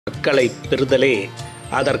மக்களை பெறுதலே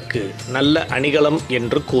அதற்கு நல்ல அணிகலம்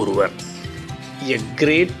என்று கூறுவர். A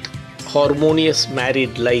great harmonious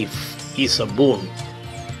married life is a boon.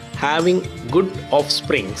 Having good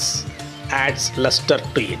offsprings adds luster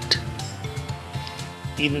to it.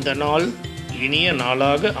 இந்த நாள் இனிய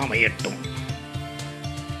நாளாக அமையட்டும்.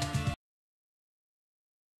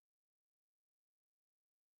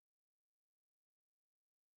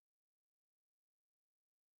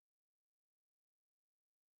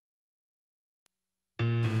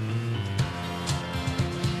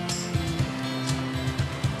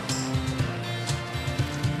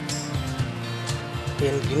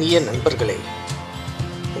 என் இனிய நண்பர்களே,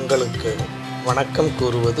 உங்களுக்கு வணக்கம்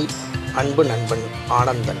கூறுவது அன்பு நண்பன்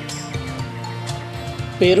ஆனந்தன்.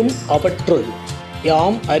 பெரும் அவற்றுள்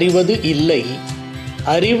யாம் அறிவது இல்லை,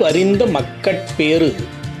 அறிவறிந்த மக்கட்பேறு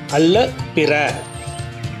அல்ல பிற.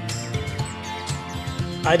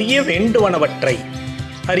 அறிய வேண்டுவனவற்றை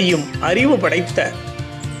அறியும் அறிவு படைத்த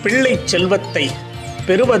பிள்ளை செல்வத்தை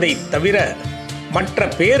பெறுவதைத் தவிர மற்ற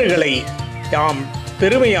பேறுகளை யாம்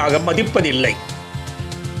பெருமையாக மதிப்பதில்லை.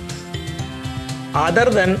 Other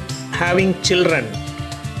than having children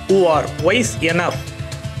who are wise enough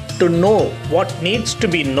to know what needs to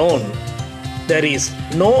be known, there is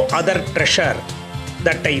no other treasure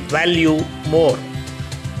that I value more.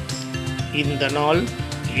 இந்த நாள்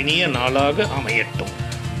இனிய நாளாக அமையட்டும்.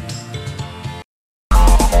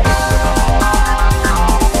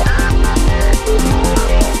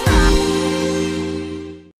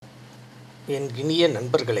 என் இனிய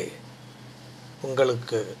நண்பர்களே,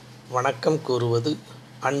 உங்களுக்கு வணக்கம் கூறுவது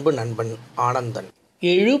அன்பு நண்பன் ஆனந்தன்.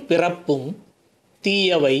 எழு பிறப்பும்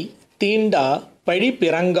தீயவை தீண்டா பழி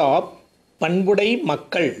பிறங்காப் பண்புடை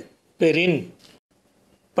மக்கள் பெறின்.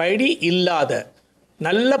 பழி இல்லாத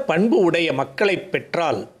நல்ல பண்பு உடைய மக்களைப்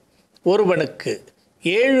பெற்றால் ஒருவனுக்கு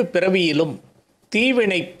 7 பிறவியிலும்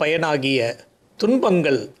தீவினை பயனாகிய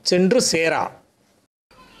துன்பங்கள் சென்று சேரா.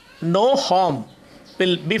 No harm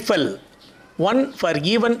will befall one for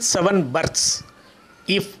even 7 births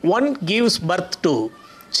if one gives birth to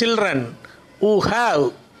children who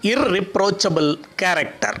have irreproachable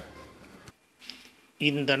character.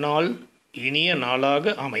 இந்த நாள் இனிய நாளாக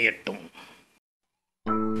அமையட்டும்.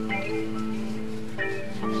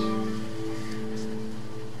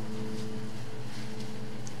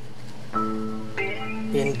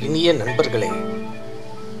 என் இனிய நண்பர்களே,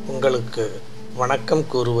 உங்களுக்கு வணக்கம்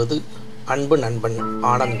கூறுவது அன்பு நண்பன்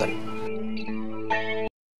ஆனந்தன்.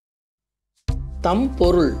 தம்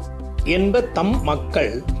பொருள் என்ப தம்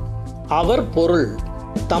மக்கள், அவர் பொருள்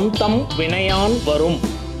தம் தம் வினையான் வரும்.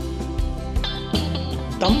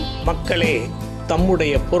 தம் மக்களே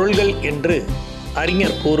தம்முடைய பொருள்கள் என்று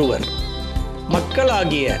அறிஞர் கூறுவர்.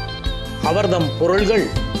 மக்களாகிய அவர்தம் பொருள்கள்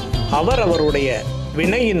அவரவருடைய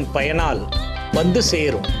வினையின் பயனால் வந்து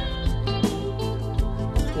சேரும்.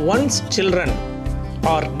 One's children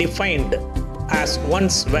are defined as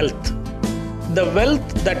one's wealth. The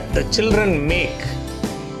wealth that the children make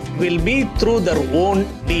will be through their own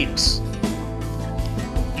deeds.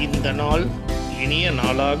 இந்த நாள் இனிய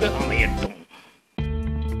நாளாக அமையட்டும்.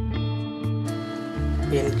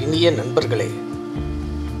 என் இனிய நண்பர்களே,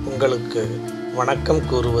 உங்களுக்கு வணக்கம்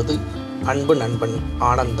கூறுவது அன்பு நண்பன்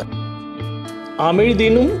ஆனந்தன்.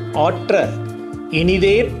 அமிழ்தினும் ஆற்ற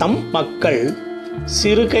இனிதே தம் மக்கள்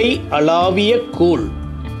சிறுகை அளாவிய கூழ்.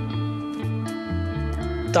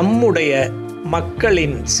 தம்முடைய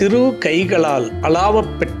மக்களின் சிறு கைகளால்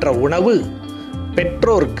அளாவப் பெற்ற உணவு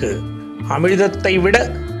பெற்றோர்க்கு அமிழ்தத்தை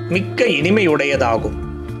விட மிக்க இனிமையுடையதாகும்.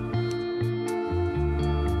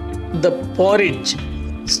 The porridge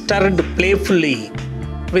stirred playfully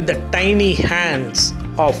with the tiny hands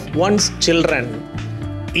of one's children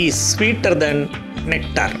is sweeter than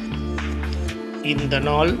nectar. இந்த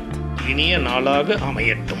நாள் இனிய நாளாக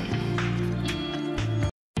அமையட்டும்.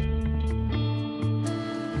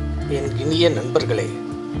 என் இனிய நண்பர்களே,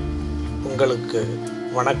 உங்களுக்கு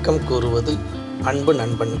வணக்கம் கூறுவது அன்பு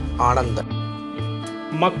நண்பன் ஆனந்தன்.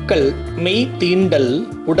 மக்கள் மெய் தீண்டல்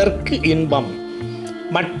உடற்கு இன்பம்,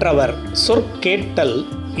 மற்றவர் சொற்கேட்டல்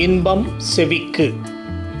இன்பம் செவிக்கு.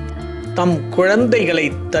 தம்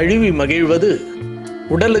குழந்தைகளை தழுவி மகிழ்வது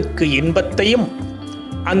உடலுக்கு இன்பத்தையும்,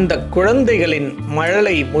 அந்த குழந்தைகளின்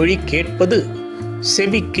மழலை மொழி கேட்பது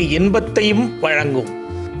செவிக்கு இன்பத்தையும் வழங்கும்.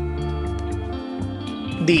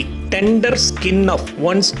 The tender skin of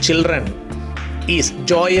one's children is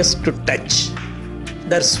joyous to touch,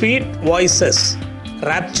 their sweet voices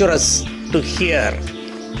rapturous to hear.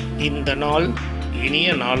 இந்த நாள்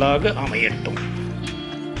இனிய நாளாக அமையட்டும்.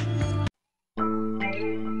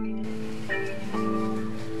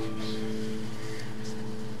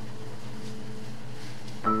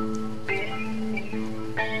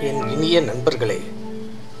 என் இனிய நண்பர்களே,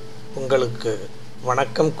 உங்களுக்கு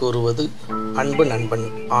வணக்கம் கூறுவது அன்பு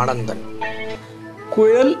நண்பன் ஆனந்தன்.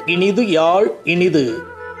 குழல் இனிது யாழ் இனிது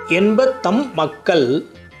என்ப தம் மக்கள்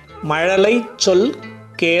மழலை சொல்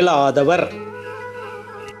கேளாதவர்.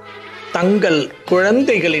 தங்கள்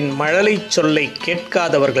குழந்தைகளின் மழலை சொல்லை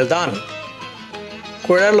கேட்காதவர்கள்தான்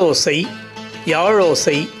குழலோசை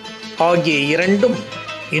யாழோசை ஆகிய இரண்டும்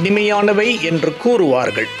இனிமையானவை என்று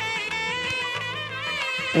கூறுவார்கள்.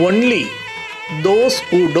 Only those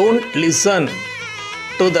who don't listen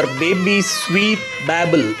to their baby's sweet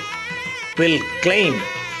babble will claim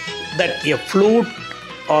that a flute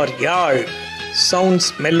or yawl sounds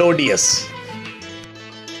melodious.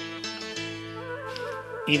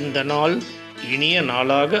 இந்த நாள் இனிய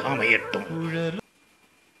நாளாக அமையட்டும்.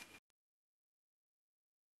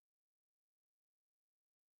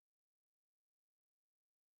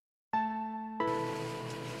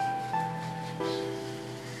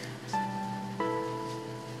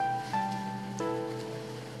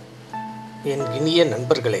 என் இனிய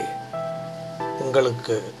நண்பர்களே,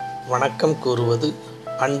 உங்களுக்கு வணக்கம் கூறுவது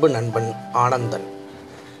அன்பு நண்பன் ஆனந்தன்.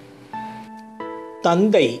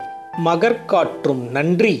 தந்தை மகற்காற்றும்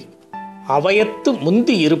நன்றி அவையத்து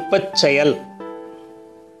முந்தி இருப்பச் செயல்.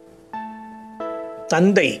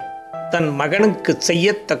 தந்தை தன் மகனுக்கு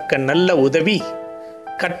செய்யத்தக்க நல்ல உதவி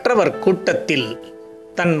கற்றவர் கூட்டத்தில்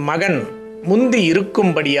தன் மகன் முந்தி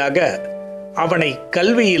இருக்கும்படியாக அவனை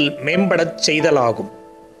கல்வியில் மேம்படச் செய்தலாகும்.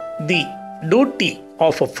 The duty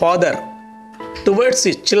of a father towards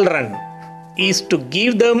his children is to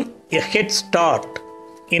give them a head start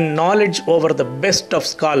in knowledge over the best of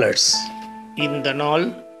scholars. இந்த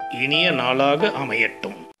நாள் இனிய நாளாக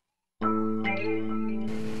அமையட்டும்.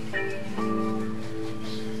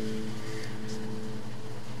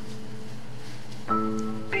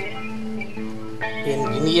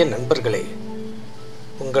 என் இனிய நண்பர்களே,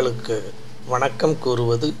 உங்களுக்கு வணக்கம்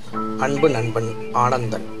கூறுவது அன்பு நண்பன்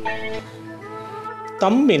ஆனந்தன்.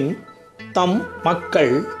 தம்மின் தம்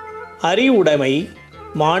மக்கள் அறிவுடைமை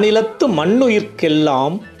மாநிலத்து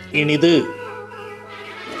மண்ணுயிர்க்கெல்லாம் இனிது.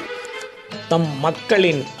 தம்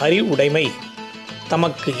மக்களின் அறிவுடைமை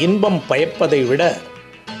தமக்கு இன்பம் பயப்பதை விட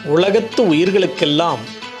உலகத்து உயிர்களுக்கெல்லாம்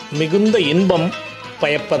மிகுந்த இன்பம்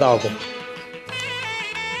பயப்பதாகும்.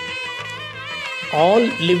 All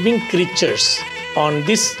living creatures on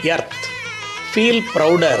this earth feel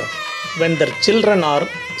prouder when their children are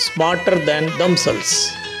smarter than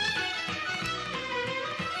themselves.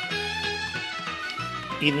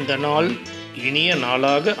 இந்த நாள் இனிய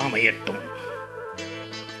நாளாக அமையட்டும்.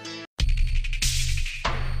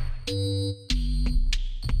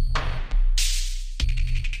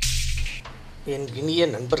 என் இனிய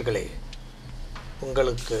நண்பர்களே,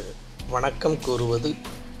 உங்களுக்கு வணக்கம் கூறுவது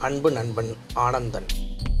அன்பு நண்பன் ஆனந்தன்.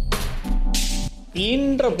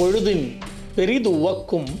 ஈன்ற பொழுதின் பெரிது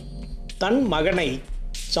உவக்கும் தன் மகனை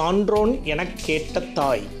சான்றோன் எனக் கேட்ட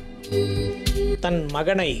தாய். தன்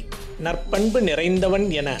மகனை நற்பண்பு நிறைந்தவன்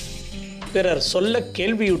என பிறர் சொல்ல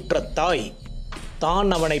கேள்வியுற்ற தாய்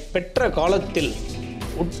தான் அவனை பெற்ற காலத்தில்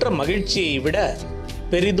உற்ற மகிழ்ச்சியை விட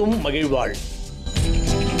பெரிதும் மகிழ்வாள்.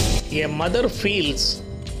 A mother feels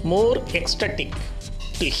more ecstatic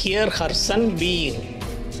to hear her son being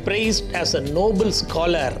praised as a noble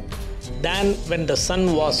scholar than when the son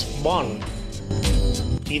was born.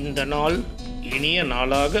 இந்த நாள் இனிய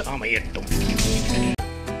நாளாக அமையட்டும்.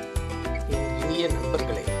 என் இனிய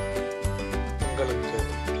நண்பர்களே, உங்களுக்கு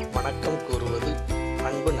வணக்கம் கூறுவது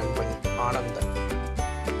அன்பு நண்பன் ஆனந்தன்.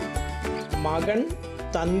 மகன்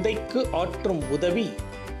தந்தைக்கு ஆற்றும் உதவி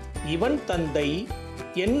இவன் தந்தை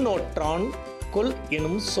என்னோற்றான் கொல்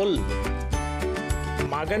எனும் சொல்.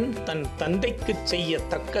 மகன் தன் தந்தைக்கு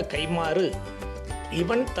செய்யத்தக்க கைமாறு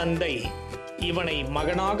இவன் தந்தை இவனை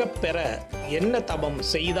மகனாகப் பெற என்ன தபம்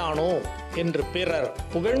செய்தானோ என்று பிறர்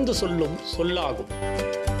புகழ்ந்து சொல்லும் சொல்லாகும்.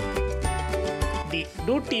 The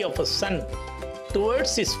duty of a son towards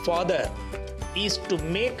his father is to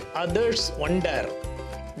make others wonder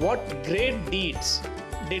what great deeds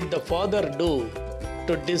did the father do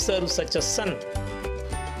to deserve such a son.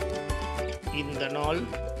 இந்த நாள்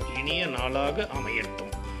இனிய நாளாக அமையட்டும்.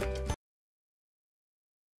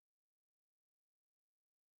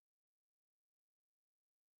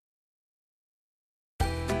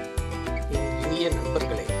 என் இனிய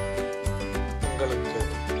நண்பர்களே, உங்களுக்கு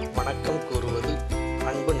வணக்கம் கூறுவது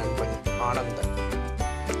அன்பு நண்பன் ஆனந்தன்.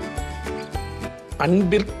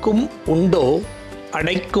 அன்பிற்கும் உண்டோ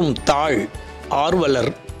அடைக்கும் தாழ்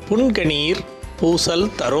ஆர்வலர் புன்கணீர்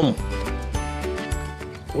பூசல் தரும்.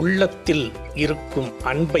 உள்ளத்தில் இருக்கும்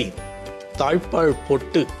அன்பை தாழ்பாள்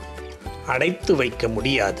போட்டு அடைத்து வைக்க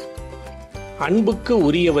முடியாது.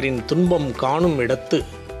 அன்புக்கு உரியவரின் துன்பம் காணும் இடத்து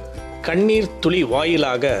கண்ணீர் துளி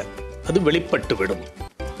வாயிலாக அது வெளிப்பட்டுவிடும்.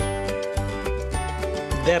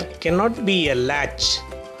 There cannot be a latch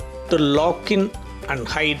to lock in and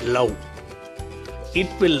hide love. It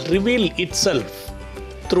will reveal itself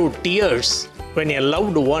through tears when a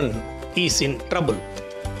loved one is in trouble.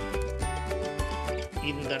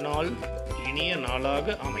 இந்த நாள் இனிய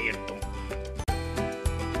நாளாக அமையட்டும்.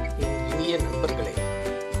 என் இனிய நண்பர்களே,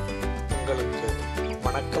 உங்களுக்கு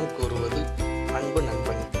வணக்கம் கூறுவது அன்பு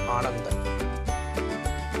நண்பன் ஆனந்தன்.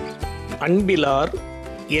 அன்பிலார்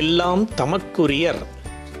எல்லாம் தமக்குரியர்,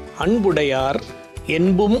 அன்புடையார்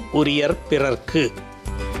என்பும் உரியர் பிறர்க்கு.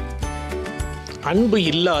 அன்பு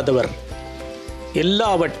இல்லாதவர்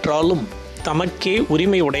எல்லாவற்றாலும் தமக்கே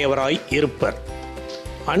உரிமை உடையவராய் இருப்பர்.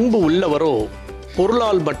 அன்பு உள்ளவரோ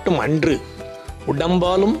பொருளால் மட்டும் அன்று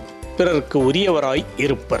உடம்பாலும் பிறர்க்கு உரியவராய்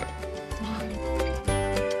இருப்பர்.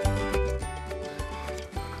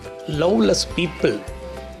 Loveless people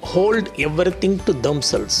hold everything to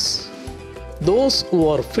themselves. Those who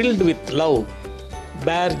are filled with love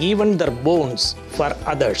bear even their bones for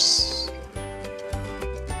others.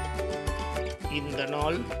 இந்த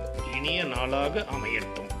நாள் இனிய நாளாக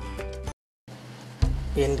அமையட்டும்.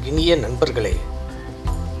 என் இனிய நண்பர்களே,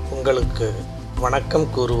 உங்களுக்கு வணக்கம்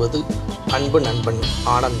கூறுவது அன்பு நண்பன்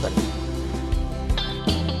ஆனந்தன்.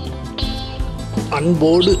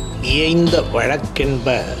 அன்போடு இயைந்த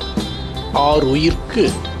வழக்கென்ப ஆருயிர்க்கு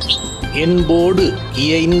என்போடு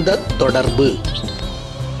இயைந்த தொடர்பு.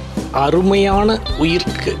 அருமையான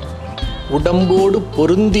உயிர்க்கு உடம்போடு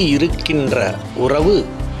பொருந்தி இருக்கின்ற உறவு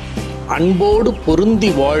அன்போடு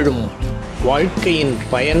பொருந்தி வாழும் வாழ்க்கையின்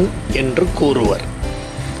பயன் என்று கூறுவர்.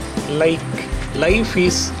 Like life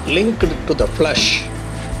is linked to the flesh,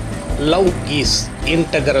 love is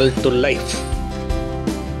integral to life.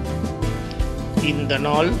 இந்த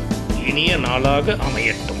நாள் இனிய நாளாக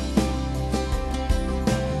அமையட்டும்.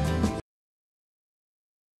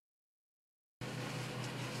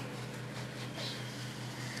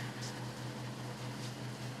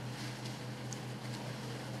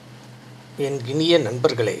 என் இனிய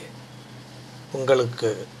நண்பர்களே, உங்களுக்கு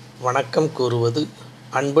வணக்கம் கூறுவது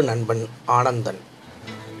அன்பு நண்பன் ஆனந்தன்.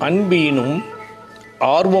 அன்பீனும்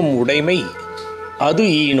ஆர்வம் உடைமை அது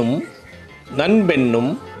ஈனும்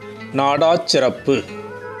நண்பென்னும் நாடாச் சிறப்பு.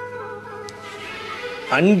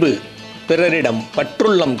 அன்பு பிறரிடம்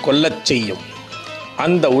பற்றுள்ளம் கொள்ளச் செய்யும்.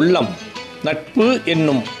 அந்த உள்ளம் நட்பு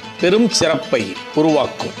என்னும் பெரும் சிறப்பை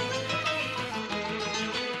உருவாக்கும்.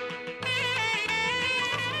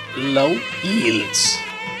 Love yields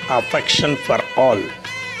affection for all,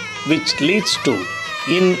 which leads to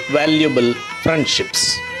invaluable friendships.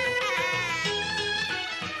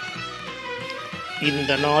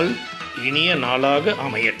 இந்த நாள் இனிய நாளாக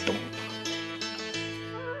அமையட்டும்.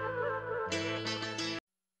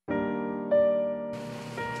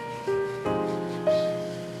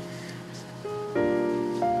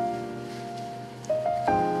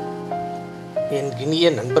 என் இனிய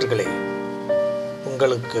நண்பர்களே,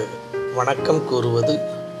 உங்களுக்கு வணக்கம் கூறுவது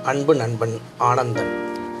அன்பு நண்பன் ஆனந்தன்.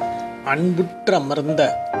 அன்புற்றமர்ந்த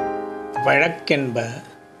வழக்கென்ப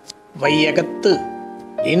வையகத்து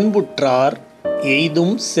இன்புற்றார்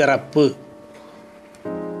எய்தும் சிறப்பு.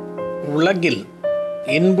 உலகில்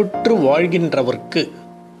இன்புற்று வாழ்கின்றவர்க்கு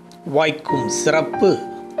வாய்க்கும் சிறப்பு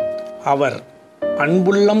அவர்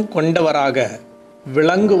அன்புள்ளம் கொண்டவராக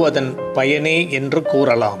விளங்குவதன் பயனே என்று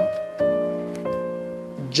கூறலாம்.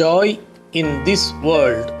 Joy in this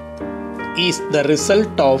world is the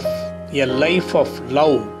result of a life of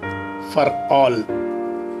love for all.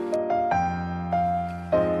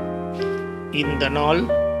 இந்த நாள்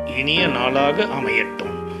இனிய நாளாக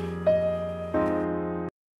அமையட்டும்.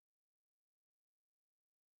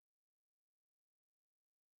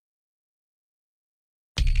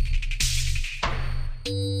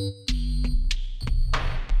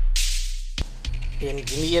 என்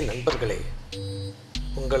இனிய நண்பர்களே,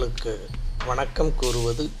 உங்களுக்கு வணக்கம்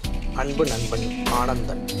கூறுவது அன்பு நண்பன்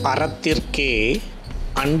ஆனந்தன். அறத்திற்கே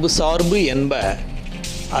அன்பு சார்பு என்ப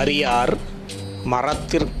அறியார்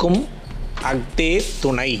மரத்திற்கும் அஃதே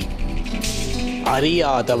துணை.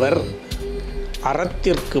 அறியாதவர்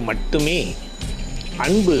அறத்திற்கு மட்டுமே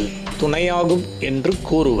அன்பு துணையாகும் என்று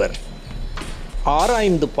கூறுவர்.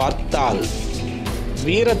 ஆராய்ந்து பார்த்தால்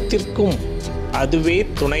வீரத்திற்கும் அதுவே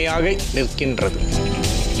துணையாக நிற்கின்றது.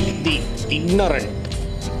 தி ignorant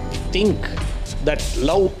think that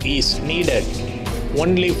love is needed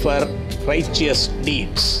only for righteous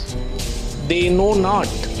deeds. They know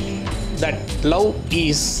not that love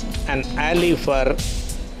is an ally for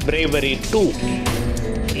bravery too.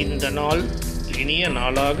 இந்த நாள் இனிய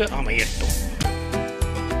நாளாக அமையட்டும்.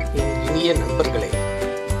 என் இனிய நண்பர்களே,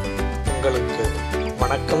 உங்களுக்கு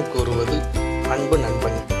வணக்கம் கூறுவது அன்பு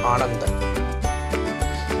நண்பன் ஆனந்தன்.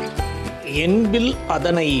 என்பில்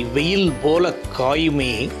அதனை வெயில் போல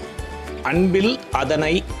காயுமே, அன்பில்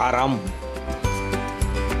அதனை அறம்.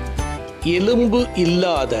 எலும்பு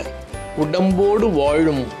இல்லாத உடம்போடு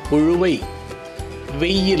வாழும் புழுவை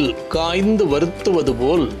வெயில் காய்ந்து வருத்துவது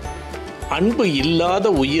போல் அன்பு இல்லாத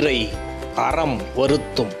உயிரை அறம்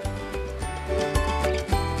வருத்தும்.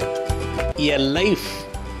 A life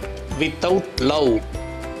without love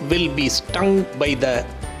will be stung by the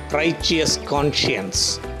righteous conscience,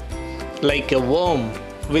 like a worm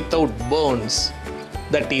without bones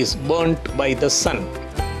that is burnt by the sun.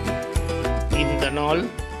 இந்த நாள்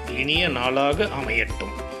இனிய நாளாக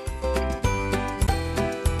அமையட்டும்.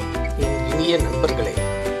 என் இனிய நண்பர்களே,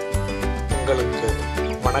 உங்களுக்கு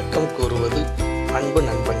வணக்கம் கூறுவது அன்பு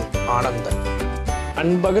நண்பன் ஆனந்தன்.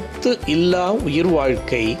 அன்பகத்து இல்லா உயிர்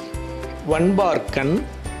வாழ்க்கை வன்பார்க்கண்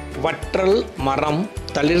வற்றல் மரம்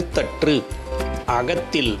தளிர்த்தற்று.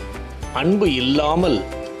 அகத்தில் அன்பு இல்லாமல்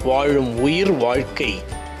வாழும் உயிர் வாழ்க்கை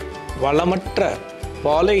வளமற்ற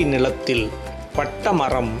பாலை நிலத்தில் பட்ட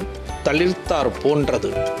மரம் தளிர்த்தார்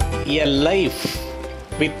போன்றது. A life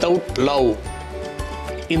without love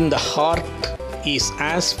in the heart is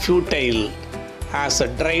as futile as a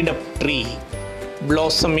dried up tree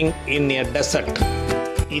blossoming in a desert.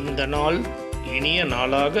 இந்த நாள் இனிய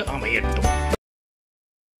நாளாக அமையட்டும்.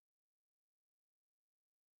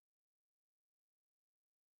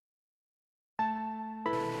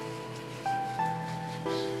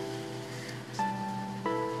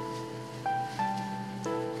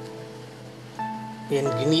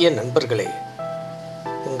 என் இனிய நண்பர்களே,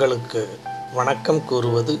 உங்களுக்கு வணக்கம்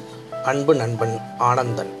கூறுவது அன்பு நண்பன்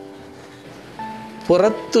ஆனந்தன்.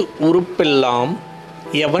 புறத்து உறுப்பெல்லாம்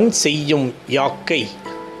எவன் செய்யும் யாக்கை,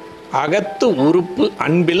 அகத்து உறுப்பு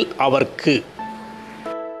அன்பில் அவர்க்கு.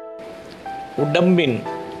 உடம்பின்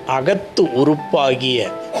அகத்து உறுப்பாகிய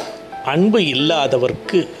அன்பு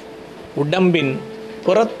இல்லாதவர்க்கு உடம்பின்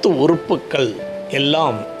புறத்து உறுப்புக்கள்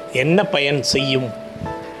எல்லாம் என்ன பயன் செய்யும்?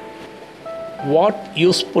 What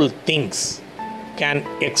useful things can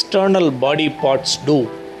external body parts do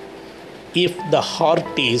if the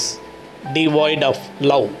heart is devoid of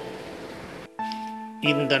love?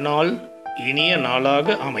 இந்த நாள் இனிய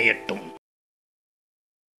நாளாக அமையட்டும்.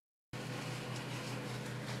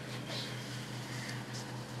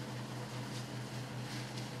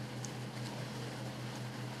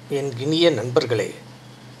 என் இனிய நண்பர்களே,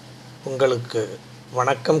 உங்களுக்கு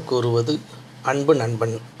வணக்கம் கூறுவது அன்பு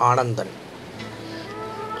நண்பன் ஆனந்தன்.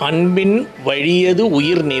 அன்பின் வழியது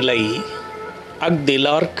உயிர்நிலை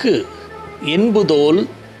அஃதிலார்க்கு என்புதோல்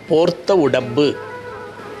போர்த்த உடம்பு.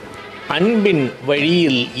 அன்பின்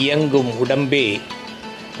வழியில் இயங்கும் உடம்பே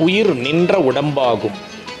உயிர் நின்ற உடம்பாகும்.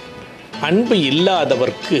 அன்பு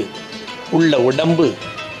இல்லாதவர்க்கு உள்ள உடம்பு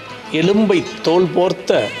எலும்பை தோல்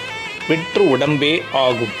போர்த்த வெற்று உடம்பே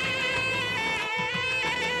ஆகும்.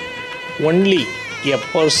 Only a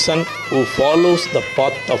person who follows the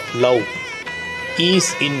path of love is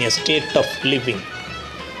in a state of living,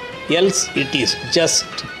 else it is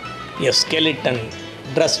just a skeleton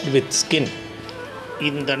dressed with skin.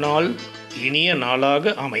 இந்த நாள் இனிய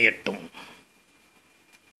நாளாக அமையட்டும்.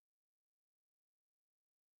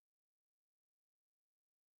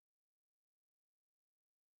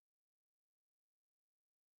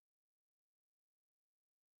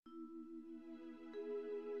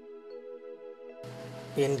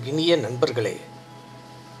 என் இனிய நண்பர்களே,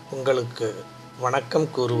 உங்களுக்கு வணக்கம்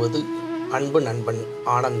கூறுவது அன்பு நண்பன்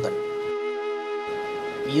ஆனந்தன்.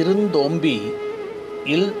 இருந்தோம்பி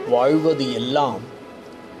இல் வாழ்வது எல்லாம்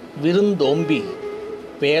விருந்தோம்பி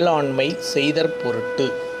வேளாண்மை செய்தற் பொருட்டு.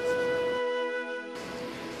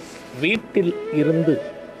 வீட்டில் இருந்து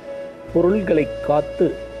பொருள்களை காத்து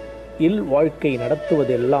இல் வாழ்க்கை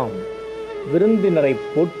நடத்துவதெல்லாம் விருந்தினரை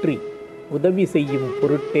போற்றி உதவி செய்யும்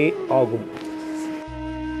பொருட்டே ஆகும்.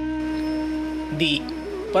 The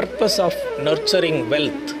purpose of nurturing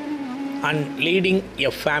wealth and leading a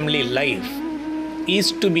family life is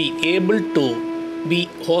to be able to be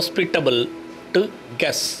hospitable to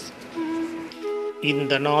guests.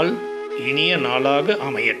 இந்த நாள் இனிய நாளாக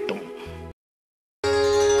அமையட்டும்.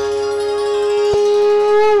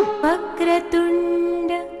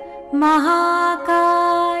 வக்ரதுண்ட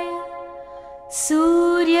மகாகாய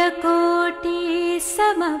சூரியகோட்டி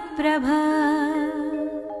சமப்ரப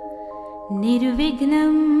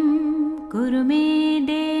நிர்விக்னம் குரு மே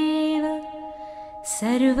தேவ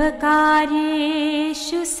சர்வகார்யேஷு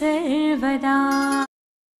சர்வதா.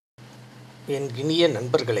 என் இனிய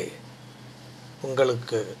நண்பர்களே,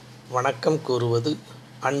 உங்களுக்கு வணக்கம் கூறுவது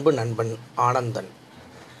அன்பு நண்பன் ஆனந்தன்.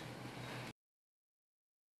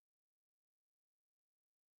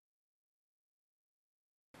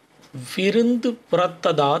 விருந்து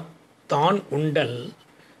புறத்ததாத் தான் உண்டல்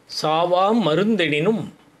சாவா மருந்தெனினும்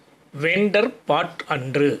வேண்டற் பாற்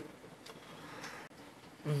அன்று.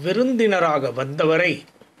 விருந்தினராக வந்தவரை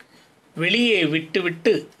வெளியே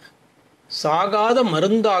விட்டுவிட்டு சாகாத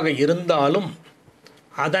மருந்தாக இருந்தாலும்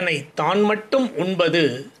அதனை தான் மட்டும் உண்பது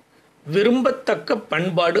விரும்பத்தக்க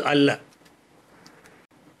பண்பாடு அல்ல.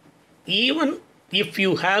 Even if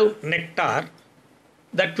you have nectar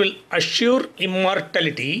that will assure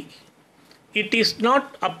immortality, it is not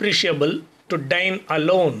appreciable to dine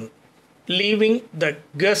alone, leaving the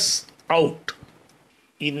guests out.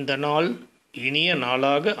 இந்த நாள் இனிய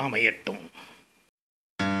நாளாக அமையட்டும்.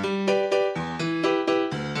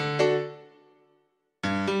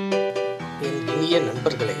 என் இனிய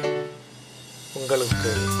நண்பர்களே,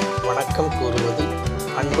 உங்களுக்கு வணக்கம் கூறுவது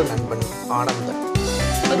அன்பு நண்பன் ஆனந்தன்.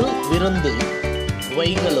 அரு விருந்து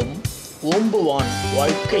வைகளும் ஓம்புவான்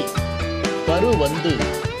வாழ்க்கை பரு வந்து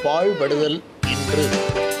பாழ்படுதல் இன்று.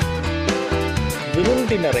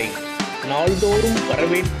 விருந்தினரை நாள்தோறும்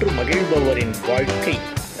வரவேற்று மகிழ்பவரின் வாழ்க்கை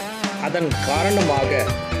அதன் காரணமாக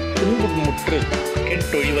துன்புமுற்று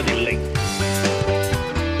கெட்டொழிவதில்லை.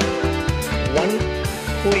 One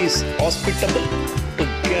who is hospitable to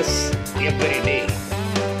guests every day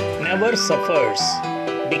never suffers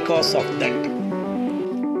because of that.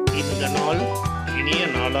 இந்த நாள் இனிய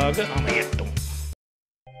நாளாக அமையட்டும்.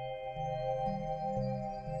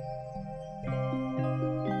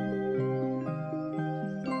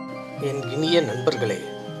 என் இனிய நண்பர்களே,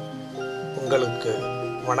 உங்களுக்கு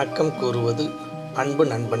வணக்கம் கூறுவது அன்பு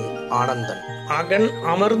நண்பன் ஆனந்தன். அகன்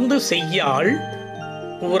அமர்ந்து செய்யாள்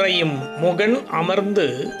உறையும் முகன் அமர்ந்து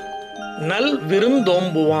நல்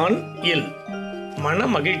விருந்தோம்புவான் இல். மன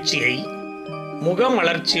மகிழ்ச்சியை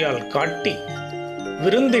முகமலர்ச்சியால் காட்டி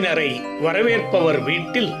விருந்தினரை வரவேற்பவர்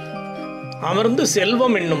வீட்டில் அமர்ந்து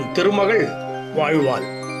செல்வம் என்னும் திருமகள் வாழ்வாள்.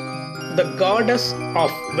 The goddess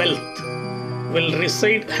of wealth will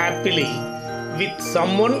reside happily with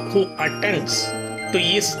someone who attends to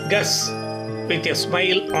his guests with a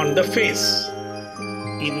smile on the face.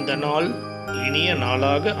 இந்த நாள் இனிய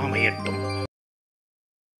நாளாக அமையட்டும்.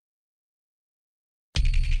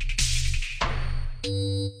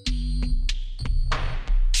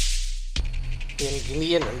 என்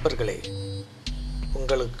இனிய நண்பர்களே,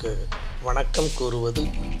 உங்களுக்கு வணக்கம் கூறுவது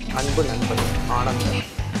அன்பு நண்பன் ஆனந்தன்.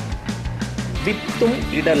 வித்தும்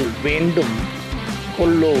இடல் வேண்டும்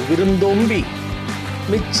கொல்லோ விருந்தோம்பி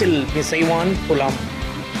மிச்சில் மிசைவான் புலம்.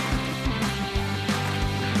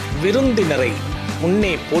 விருந்தினரை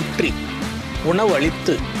முன்னே போற்றி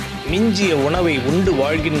உணவளித்து மிஞ்சிய உணவை உண்டு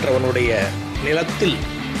வாழ்கின்றவனுடைய நிலத்தில்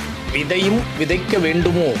விதையும் விதைக்க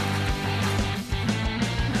வேண்டுமோ?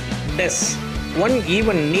 Does one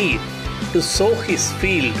even need to sow his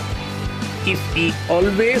field if he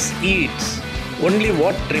always eats only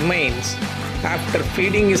what remains after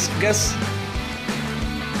feeding his guests?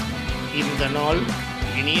 இந்த நாள்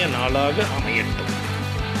இனிய நாளாக அமையட்டும்.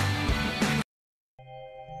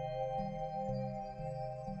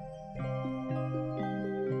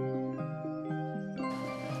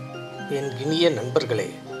 என் இனிய நண்பர்களே,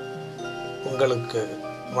 உங்களுக்கு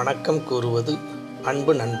வணக்கம் கூறுவது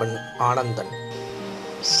அன்பு நண்பன் ஆனந்தன்.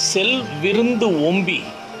 செல் விருந்து ஓம்பி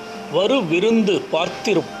வரு விருந்து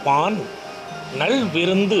பார்த்திருப்பான் நல்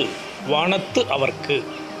விருந்து வானத்து அவர்க்கு.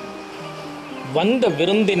 வந்த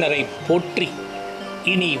விருந்தினரை போற்றி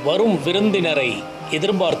இனி வரும் விருந்தினரை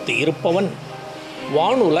எதிர்பார்த்து இருப்பவன்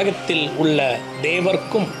வானுலகத்தில் உள்ள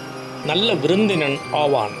தேவர்க்கும் நல்ல விருந்தினன்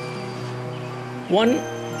ஆவான். One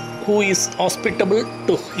who is hospitable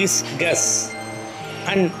to his guests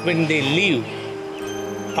and when they leave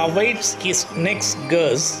awaits his next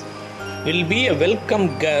guest will be a welcome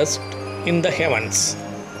guest in the heavens.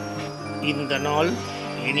 இந்த நாள்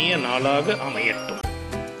இனிய நாளாக அமையட்டும்.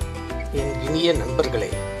 என் இனிய நண்பர்களே,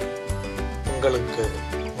 உங்களுக்கு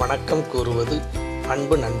வணக்கம் கூறுவது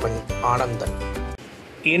அன்பு நண்பன் ஆனந்தன்.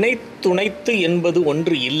 இணைத்துணைத்து என்பது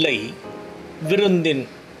ஒன்று இல்லை, விருந்தின்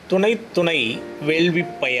துணை வேள்வி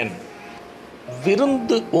பயன்.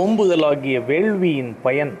 விருந்து ஓம்புதலாகிய வேள்வியின்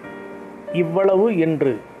பயன் இவ்வளவு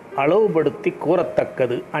என்று அளவுபடுத்தி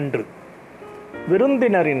கூறத்தக்கது அன்று.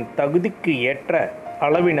 விருந்தினரின் தகுதிக்கு ஏற்ற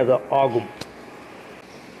அளவினது ஆகும்.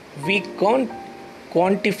 We can't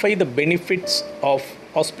quantify the benefits of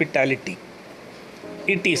hospitality.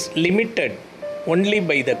 It is limited only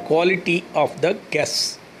by the quality of the guests.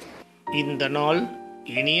 இந்த நாள்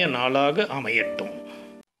இனிய நாளாக அமையட்டும்.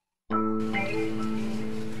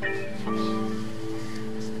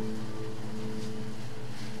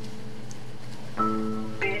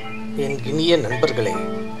 என் இனிய நண்பர்களே,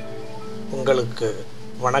 உங்களுக்கு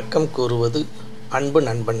வணக்கம் கூறுவது அன்பு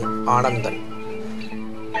நண்பன் ஆனந்தன்.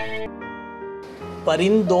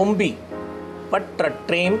 பரிந்தோம்பி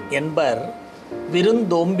பற்றற்றேம் என்பர்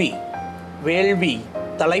விருந்தோம்பி வேள்வி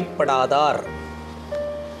தலைப்படாதார்.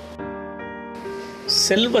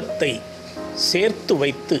 செல்வத்தை சேர்த்து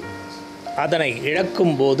வைத்து அதனை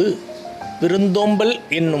இழக்கும்போது விருந்தோம்பல்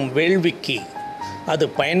என்னும் வேள்விக்கு அது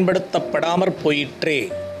பயன்படுத்தப்படாமற்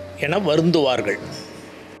போயிற்றே என வருந்துவார்கள்.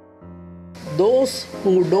 Those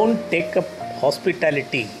who don't take up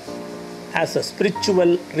hospitality as a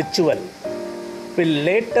spiritual ritual will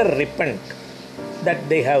later repent that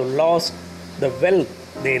they have lost the wealth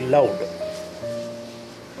they loved.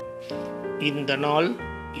 இந்த நாள்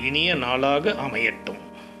இனிய நாளாக அமையட்டும்.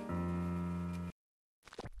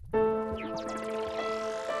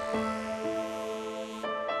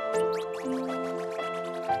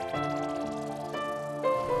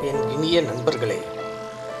 என் இனிய நண்பர்களே,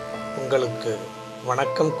 உங்களுக்கு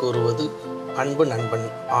வணக்கம் கூறுவது அன்பு நண்பன்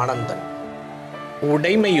ஆனந்தன்.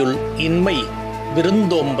 உடைமையுள் இன்மை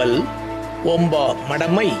விருந்தோம்பல் ஓம்பா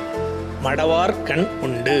மடமை மடவார் கண்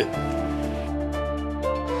உண்டு.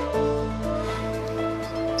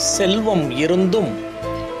 செல்வம் இருந்தும்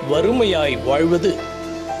வறுமையாய் வாழ்வது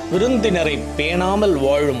விருந்தினரை பேணாமல்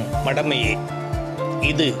வாழும் மடமையே.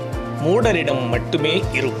 இது மூடரிடம் மட்டுமே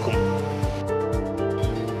இருக்கும்.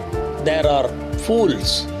 There are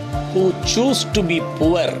fools who choose to be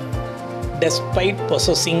poor despite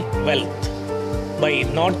possessing wealth by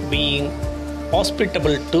not being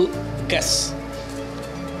hospitable to guests.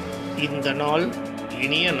 இந்த நாள்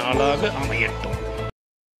இனிய நாளாக அமையட்டும்.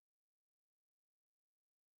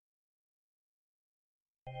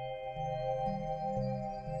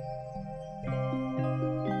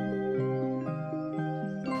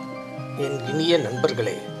 என் இனிய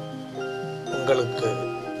நண்பர்களே, உங்களுக்கு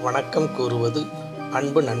வணக்கம் கூறுவது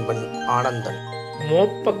அன்பு நண்பன் ஆனந்தன்.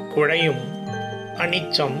 மோப்பக் குழையும்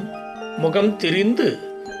அனிச்சம் முகம் திரிந்து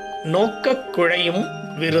நோக்கக் குழையும்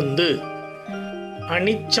விருந்து.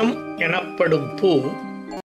 அனிச்சம் எனப்படும் பூ